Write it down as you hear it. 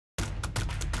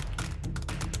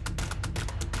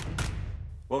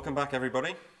Welcome back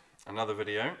everybody, another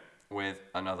video with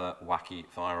another wacky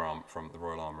firearm from the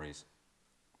Royal Armouries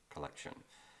collection.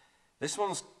 This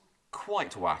one's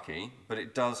quite wacky, but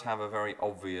it does have a very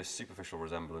obvious superficial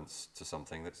resemblance to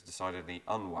something that's decidedly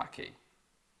unwacky,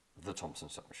 the Thompson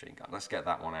submachine gun. Let's get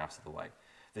that one out of the way.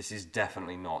 This is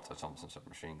definitely not a Thompson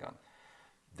submachine gun.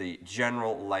 The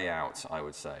general layout, I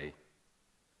would say,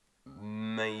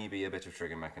 maybe a bit of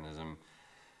trigger mechanism,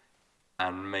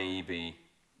 and maybe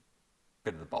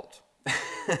bit of the bolt.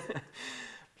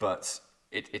 But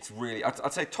it's really,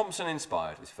 I'd say Thompson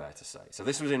inspired is fair to say. So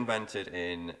this was invented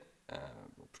in,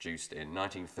 produced in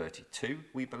 1932,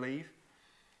 we believe.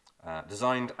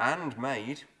 Designed and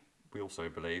made, we also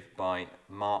believe, by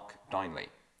Mark Dineley.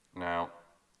 Now,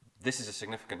 this is a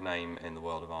significant name in the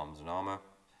world of arms and armour.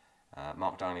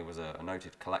 Mark Dineley was a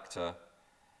noted collector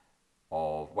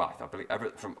of, well, I believe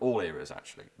from all eras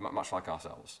actually, much like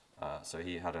ourselves. So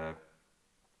he had a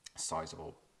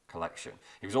sizable collection.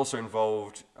 He was also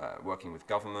involved working with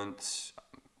government.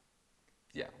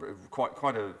 Yeah,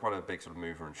 quite a big sort of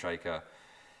mover and shaker.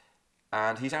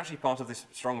 And he's actually part of this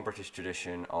strong British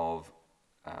tradition of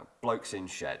blokes in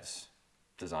sheds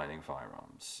designing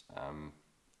firearms.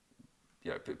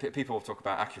 You know, people talk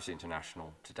about Accuracy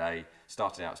International today.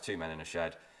 Started out as two men in a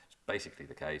shed. It's basically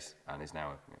the case, and is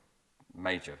now a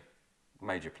major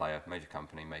player, major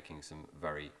company making some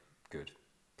very good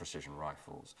precision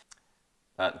rifles.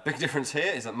 The big difference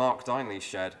here is that Mark Dineley's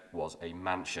shed was a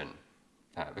mansion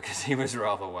because he was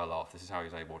rather well off. This is how he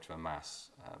was able to amass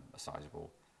a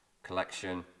sizable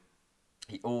collection.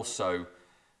 He also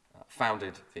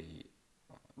founded the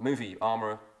movie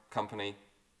armour company,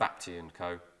 Bapty &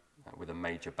 Co., with a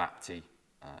major Bapty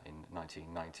in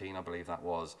 1919, I believe that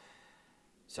was.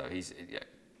 So he's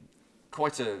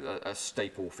quite a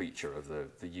staple feature of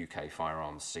the UK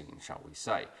firearms scene, shall we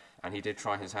say. And he did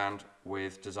try his hand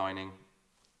with designing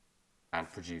and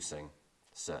producing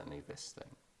certainly this thing.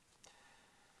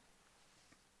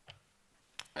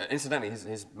 Incidentally,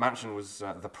 his mansion was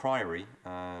the Priory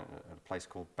at a place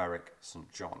called Berwick St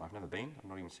John. I've never been, I've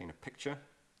not even seen a picture,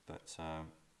 but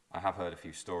I have heard a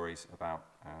few stories about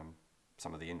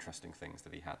some of the interesting things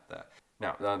that he had there.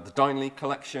 Now, the Dineley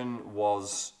collection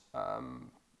was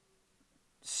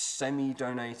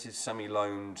semi-donated,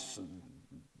 semi-loaned,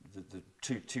 the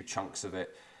two chunks of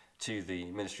it, to the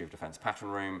Ministry of Defence Pattern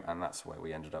Room, and that's where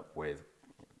we ended up with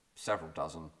several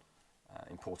dozen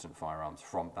important firearms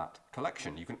from that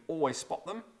collection. You can always spot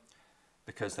them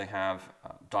because they have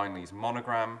Dineley's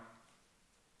monogram,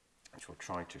 which we'll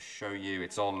try to show you.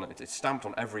 It's stamped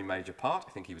on every major part.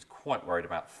 I think he was quite worried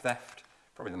about theft.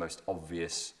 Probably the most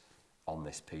obvious on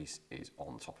this piece is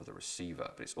on top of the receiver,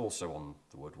 but it's also on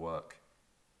the woodwork.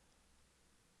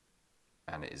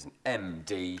 And it is an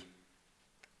MD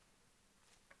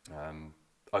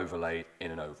overlaid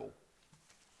in an oval.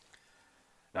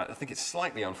 Now, I think it's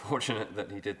slightly unfortunate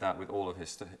that he did that with all of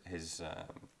his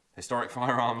historic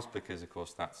firearms, because of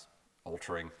course that's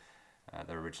altering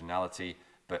their originality,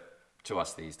 but to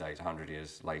us these days, 100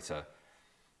 years later,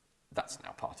 that's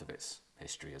now part of its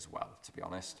history as well, to be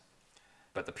honest.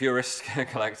 But the purist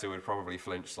collector would probably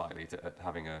flinch slightly at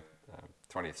having a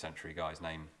 20th century guy's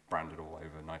name branded all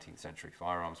over 19th century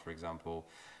firearms, for example.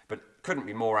 But couldn't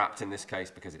be more apt in this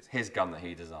case because it's his gun that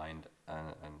he designed,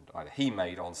 and either he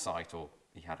made on site or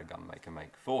he had a gun maker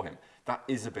make for him. That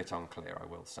is a bit unclear, I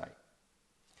will say.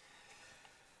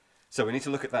 So we need to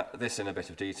look at this in a bit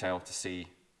of detail to see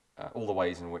all the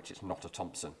ways in which it's not a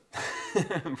Thompson,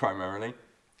 primarily.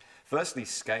 Firstly,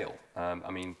 scale.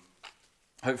 I mean,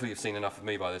 hopefully you've seen enough of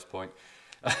me by this point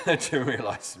to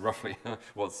realise roughly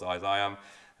what size I am,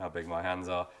 how big my hands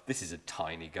are. This is a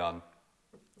tiny gun.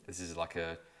 This is like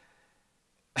a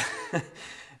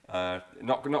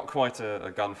not quite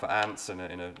a gun for ants in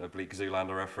a bleak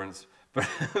Zoolander reference, but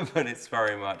it's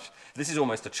very much, this is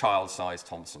almost a child-sized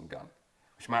Thompson gun,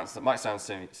 which might sound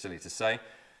silly to say,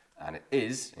 and it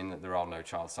is, in that there are no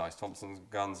child-sized Thompson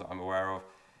guns that I'm aware of,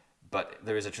 but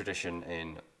there is a tradition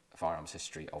in firearms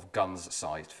history of guns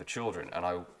sized for children,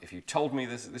 and if you told me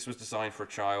this was designed for a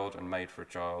child and made for a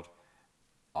child,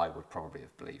 I would probably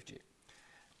have believed you.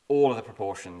 All of the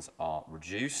proportions are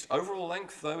reduced. Overall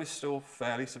length, though, is still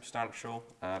fairly substantial.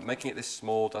 Making it this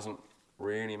small doesn't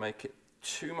really make it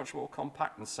too much more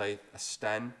compact than, say, a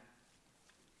Sten.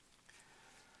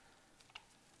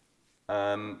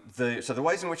 So the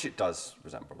ways in which it does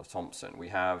resemble a Thompson, we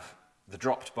have the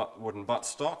dropped wooden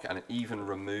buttstock, and it even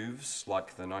removes,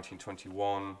 like the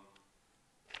 1921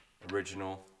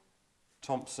 original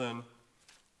Thompson.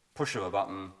 Push of a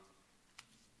button,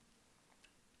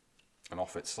 and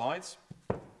off it slides.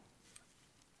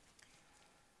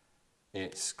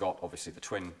 It's got obviously the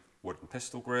twin wooden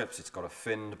pistol grips. It's got a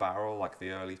finned barrel like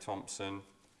the early Thompson.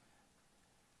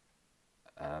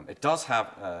 It does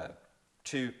have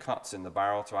 2 cuts in the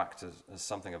barrel to act as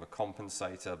something of a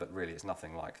compensator, but really it's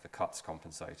nothing like the cuts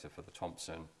compensator for the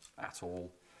Thompson at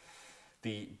all.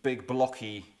 The big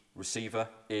blocky receiver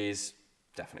is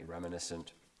definitely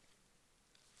reminiscent.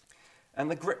 And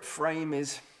the grip frame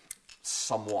is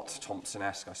somewhat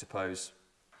Thompson-esque, I suppose.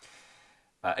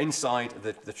 Inside,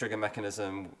 the trigger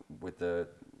mechanism with the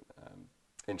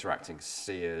interacting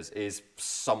sears is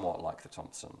somewhat like the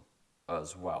Thompson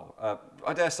as well.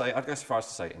 I dare say, I'd go so far as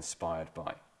to say inspired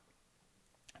by.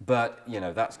 But, you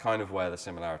know, that's kind of where the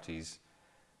similarities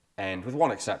end, with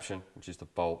one exception, which is the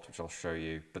bolt, which I'll show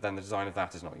you. But then the design of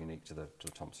that is not unique to the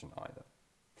Thompson either.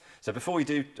 So before we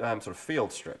do sort of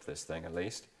field strip this thing, at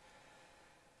least,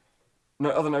 no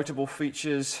other notable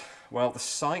features. Well, the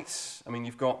sights, I mean,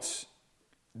 you've got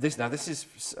this. Now, this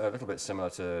is a little bit similar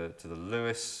to the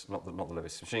Lewis, not the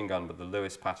Lewis machine gun, but the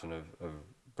Lewis pattern of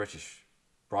British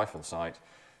rifle sight,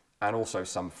 and also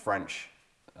some French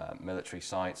military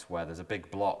sights where there's a big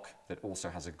block that also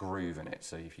has a groove in it.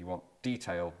 So if you want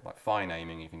detail, like fine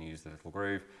aiming, you can use the little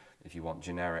groove. If you want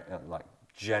generic,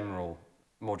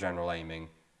 more general aiming,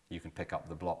 you can pick up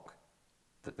the block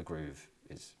that the groove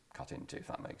is cut into, if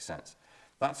that makes sense.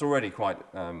 That's already quite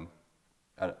an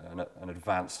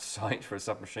advanced sight for a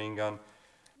submachine gun.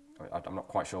 I'm not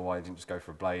quite sure why I didn't just go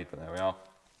for a blade, but there we are.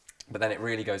 But then it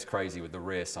really goes crazy with the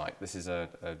rear sight. This is a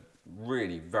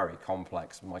really very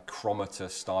complex micrometer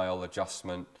style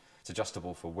adjustment. It's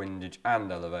adjustable for windage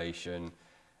and elevation,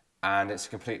 and it's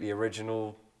completely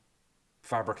original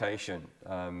fabrication.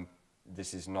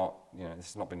 This is not, this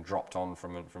has not been dropped on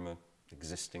from an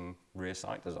existing rear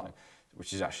sight design,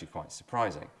 which is actually quite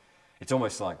surprising. It's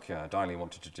almost like Dineley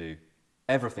wanted to do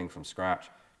everything from scratch,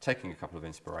 taking a couple of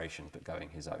inspirations, but going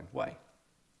his own way.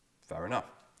 Fair enough.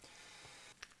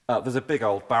 There's a big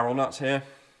old barrel nut here.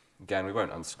 Again, we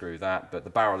won't unscrew that, but the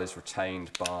barrel is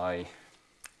retained by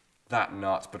that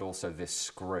nut, but also this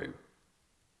screw.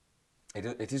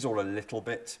 It is all a little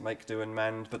bit make, do and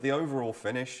mend, but the overall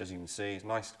finish, as you can see, is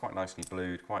nice, quite nicely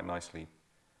blued, quite nicely,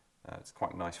 it's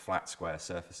quite nice flat square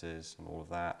surfaces and all of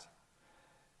that.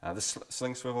 The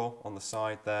sling swivel on the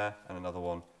side there, and another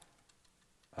one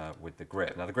with the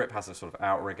grip. Now the grip has a sort of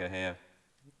outrigger here,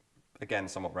 again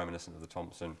somewhat reminiscent of the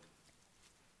Thompson.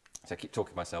 So I keep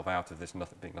talking myself out of this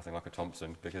being nothing like a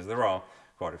Thompson, because there are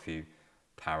quite a few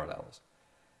parallels.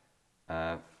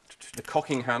 The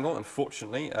cocking handle,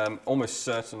 unfortunately, almost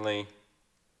certainly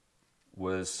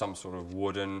was some sort of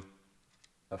wooden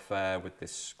affair with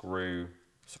this screw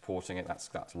supporting it. That's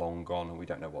long gone, and we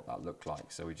don't know what that looked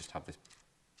like. So we just have this,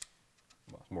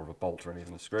 well, it's more of a bolt really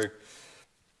than a screw,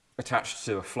 attached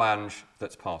to a flange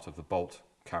that's part of the bolt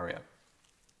carrier.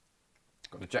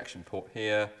 Got an ejection port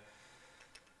here.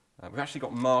 We've actually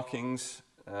got markings.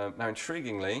 Now,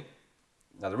 intriguingly,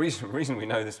 the reason we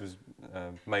know this was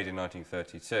made in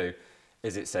 1932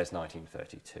 is it says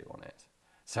 1932 on it.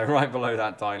 So right below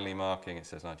that Dineley marking, it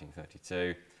says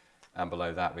 1932, and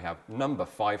below that we have number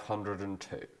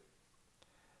 502.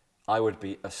 I would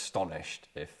be astonished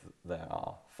if there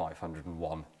are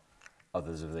 501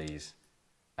 others of these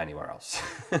anywhere else.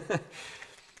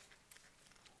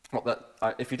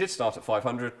 If you did start at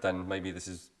 500, then maybe this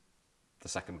is the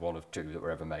second one of 2 that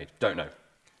were ever made. Don't know.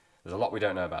 There's a lot we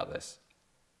don't know about this.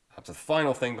 So the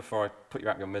final thing before I put you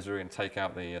out of your misery and take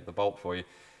out the bolt for you,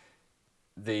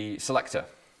 the selector.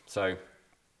 So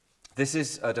this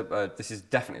is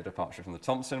definitely a departure from the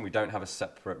Thompson. We don't have a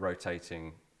separate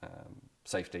rotating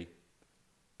safety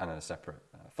and a separate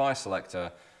fire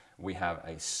selector. We have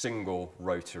a single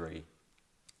rotary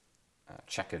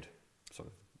checkered sort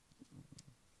of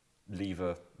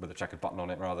lever with a checkered button on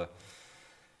it, rather.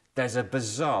 There's a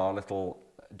bizarre little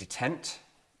detent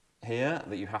here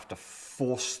that you have to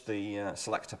force the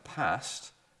selector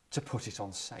past to put it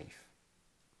on safe.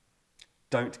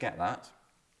 Don't get that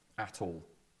at all.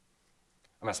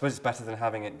 I mean, I suppose it's better than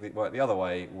having it work the other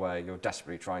way, where you're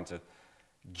desperately trying to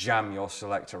jam your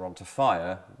selector onto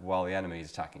fire while the enemy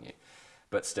is attacking you.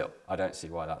 But still, I don't see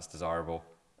why that's desirable.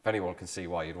 If anyone can see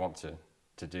why you'd want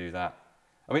to do that,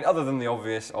 I mean, other than the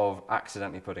obvious of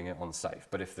accidentally putting it on safe.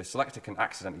 But if the selector can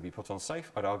accidentally be put on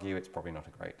safe, I'd argue it's probably not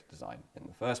a great design in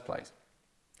the first place.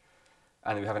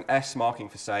 And we have an S marking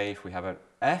for safe. We have an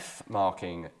F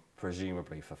marking,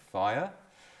 presumably, for fire.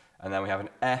 And then we have an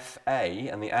FA,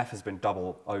 and the F has been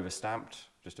double overstamped,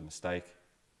 just a mistake.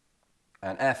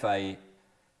 And FA,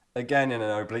 again in an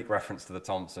oblique reference to the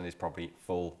Thompson, is probably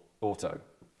full auto.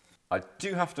 I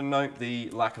do have to note the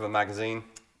lack of a magazine.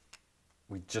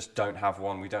 We just don't have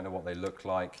one. We don't know what they look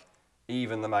like.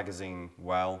 Even the magazine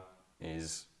well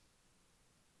is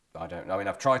I don't know. I mean,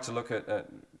 I've tried to look at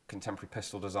contemporary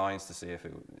pistol designs to see if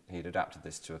he'd adapted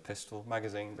this to a pistol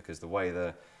magazine, because the way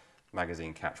the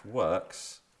magazine catch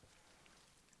works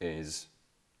is,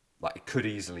 like, it could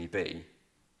easily be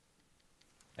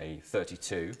a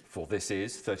 32, for this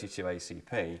is 32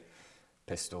 ACP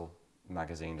pistol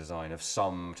magazine design of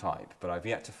some type, but I've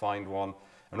yet to find one.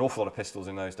 An awful lot of pistols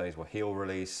in those days were heel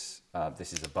release.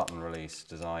 This is a button release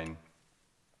design.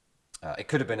 It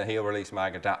could have been a heel release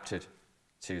mag adapted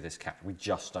to this catch. We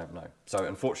just don't know. So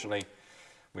unfortunately,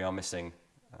 we are missing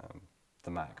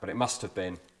the mag, but it must have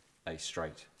been a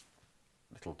straight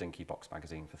little dinky box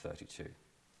magazine for 32.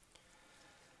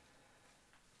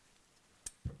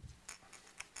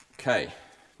 Okay,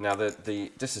 now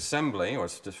the disassembly, or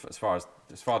as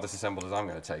far disassembled as I'm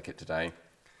going to take it today,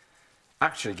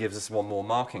 actually gives us one more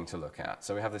marking to look at.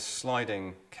 So we have this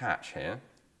sliding catch here,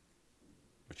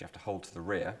 which you have to hold to the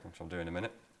rear, which I'll do in a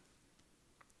minute.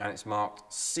 And it's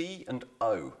marked C and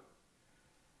O.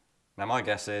 Now my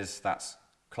guess is that's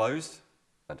closed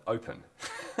and open.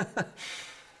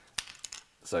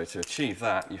 So to achieve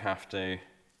that, you have to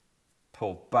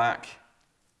pull back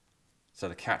so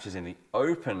the catch is in the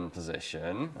open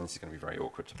position, and this is going to be very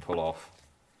awkward to pull off.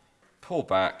 Pull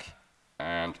back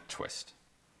and twist.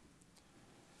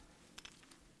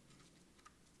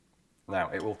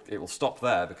 Now it will stop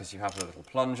there because you have the little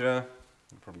plunger.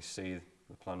 You'll probably see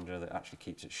the plunger that actually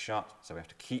keeps it shut, so we have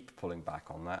to keep pulling back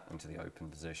on that into the open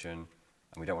position, and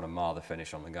we don't want to mar the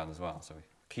finish on the gun as well, so we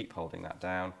keep holding that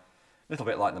down. A little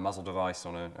bit like the muzzle device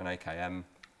on an AKM,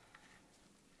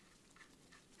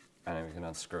 and then we can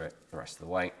unscrew it the rest of the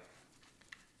way.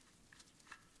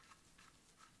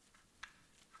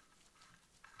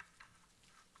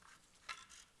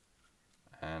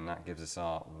 And that gives us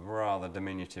our rather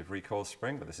diminutive recoil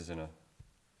spring, but this is in a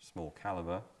small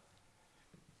caliber.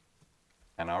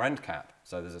 And our end cap.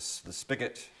 So there's the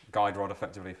spigot guide rod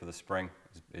effectively for the spring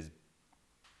is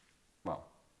well,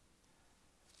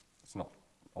 it's not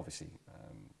obviously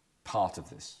part of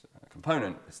this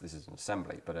component. This is an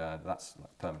assembly, but that's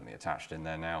like permanently attached in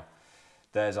there now.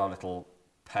 There's our little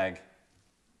peg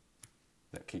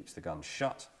that keeps the gun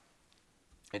shut.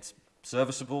 It's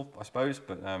serviceable, I suppose,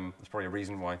 but there's probably a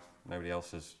reason why nobody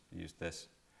else has used this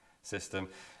system.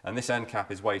 And this end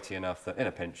cap is weighty enough that in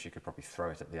a pinch you could probably throw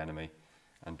it at the enemy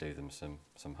and do them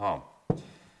some harm.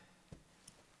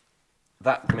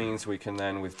 That means we can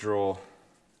then withdraw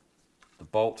the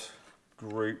bolt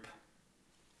group,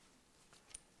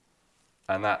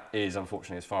 and that is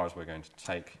unfortunately as far as we're going to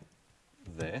take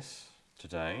this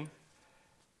today.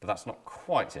 But that's not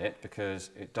quite it,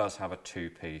 because it does have a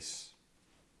two-piece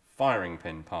firing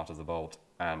pin part of the bolt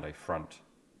and a front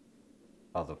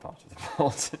other part of the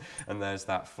bolt. And there's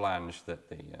that flange that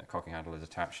the cocking handle is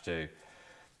attached to.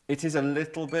 It is a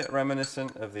little bit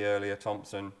reminiscent of the earlier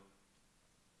Thompson,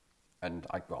 and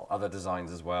well, other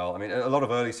designs as well. I mean, a lot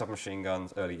of early submachine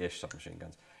guns, early-ish submachine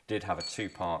guns, did have a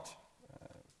two-part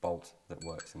bolt that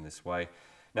works in this way.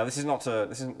 Now, this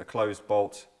isn't a closed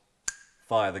bolt,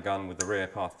 fire the gun with the rear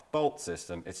path bolt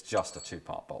system. It's just a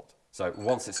two-part bolt. So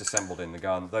once it's assembled in the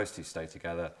gun, those two stay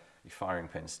together. Your firing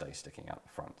pin stays sticking out the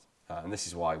front. And this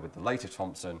is why with the later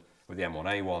Thompson, with the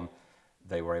M1A1,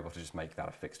 they were able to just make that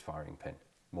a fixed firing pin,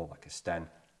 more like a Sten,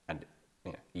 and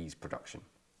ease production.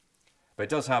 But it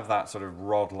does have that sort of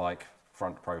rod-like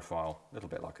front profile, a little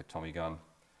bit like a Tommy gun.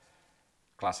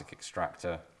 Classic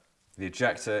extractor. The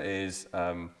ejector is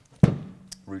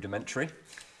rudimentary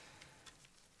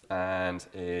and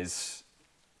is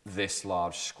this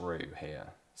large screw here.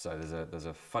 So there's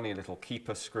a funny little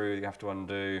keeper screw you have to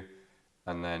undo,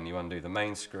 and then you undo the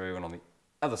main screw, and on the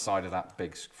other side of that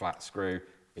big flat screw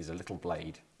is a little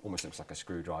blade, almost looks like a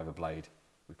screwdriver blade.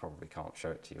 We probably can't show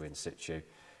it to you in situ.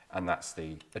 And that's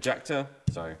the ejector.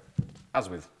 So as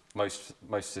with most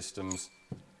systems,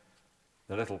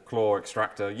 the little claw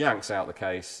extractor yanks out the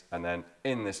case, and then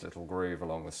in this little groove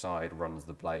along the side runs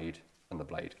the blade, and the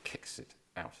blade kicks it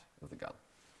out of the gun.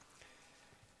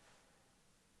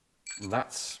 And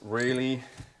that's really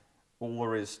all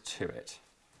there is to it.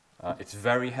 It's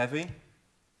very heavy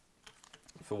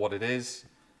for what it is.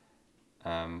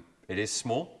 It is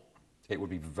small. It would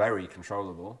be very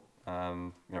controllable.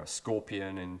 A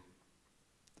Scorpion in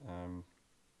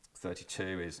 32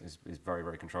 is very,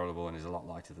 very controllable and is a lot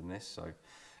lighter than this, so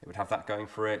it would have that going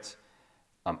for it.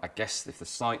 I guess if the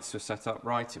sights were set up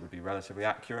right, it would be relatively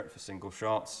accurate for single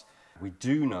shots. We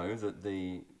do know that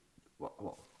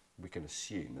we can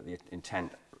assume that the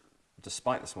intent,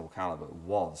 despite the small caliber,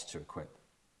 was to equip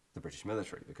the British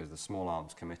military, because the Small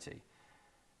Arms Committee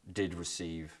did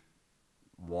receive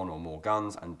one or more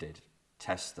guns and did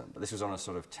test them. But this was on a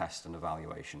sort of test and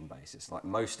evaluation basis. Like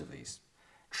most of these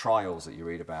trials that you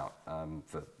read about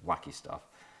for wacky stuff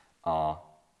are,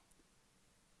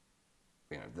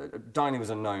 Dineley was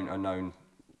a known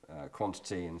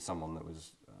quantity and someone that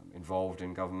was involved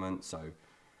in government, so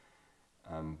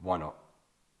why not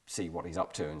see what he's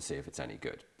up to and see if it's any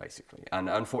good, basically. And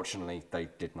unfortunately, they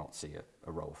did not see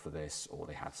a role for this, or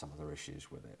they had some other issues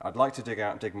with it. I'd like to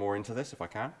dig more into this if I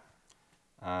can.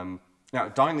 Now,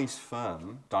 Dineley's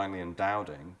firm, Dineley and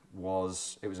Dowding,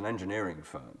 was an engineering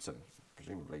firm, so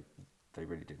presumably they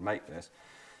really did make this,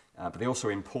 but they also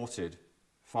imported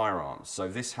firearms. So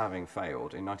this having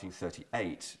failed, in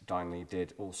 1938, Dineley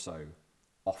did also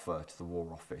offer to the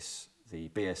War Office the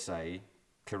BSA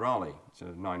Kirali, so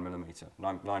 9mm,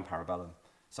 9 parabellum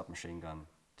submachine gun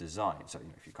design. So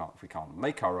if we can't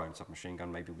make our own submachine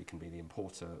gun, maybe we can be the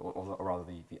importer, or rather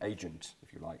the agent,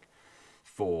 if you like,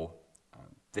 for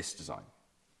this design.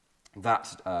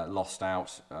 That lost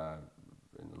out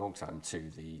in the long term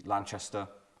to the Lanchester,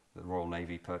 the Royal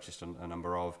Navy purchased a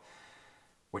number of,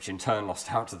 which in turn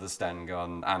lost out to the Sten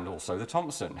gun and also the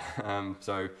Thompson.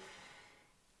 So,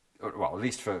 well, at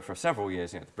least for several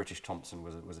years, the British Thompson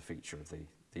was a feature of the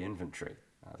infantry,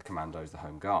 the commandos, the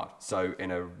home guard. So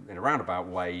in a roundabout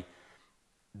way,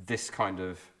 this kind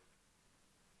of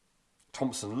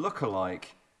Thompson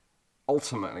look-alike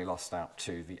ultimately lost out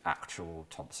to the actual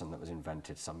Thompson that was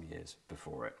invented some years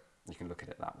before it. You can look at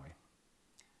it that way.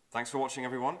 Thanks for watching,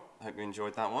 everyone. I hope you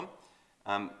enjoyed that one.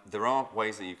 There are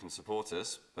ways that you can support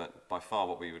us, but by far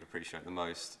what we would appreciate the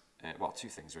most, well, two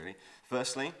things really.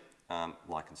 Firstly,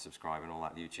 like and subscribe and all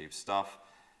that YouTube stuff.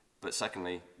 But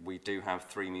secondly, we do have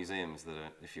 3 museums that are,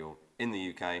 if you're in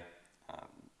the UK,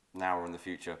 now or in the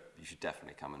future, you should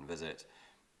definitely come and visit.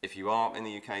 If you are in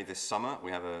the UK this summer,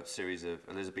 we have a series of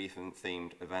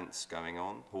Elizabethan-themed events going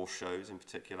on, horse shows in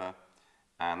particular,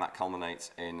 and that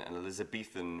culminates in an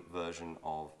Elizabethan version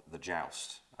of the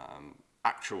joust,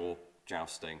 actual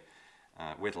jousting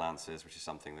with lances, which is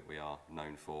something that we are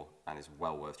known for and is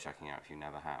well worth checking out if you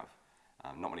never have.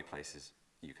 Not many places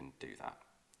you can do that.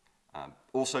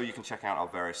 Also, you can check out our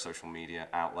various social media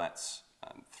outlets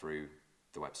through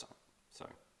the website. So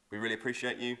we really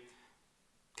appreciate you.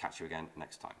 Catch you again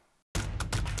next time.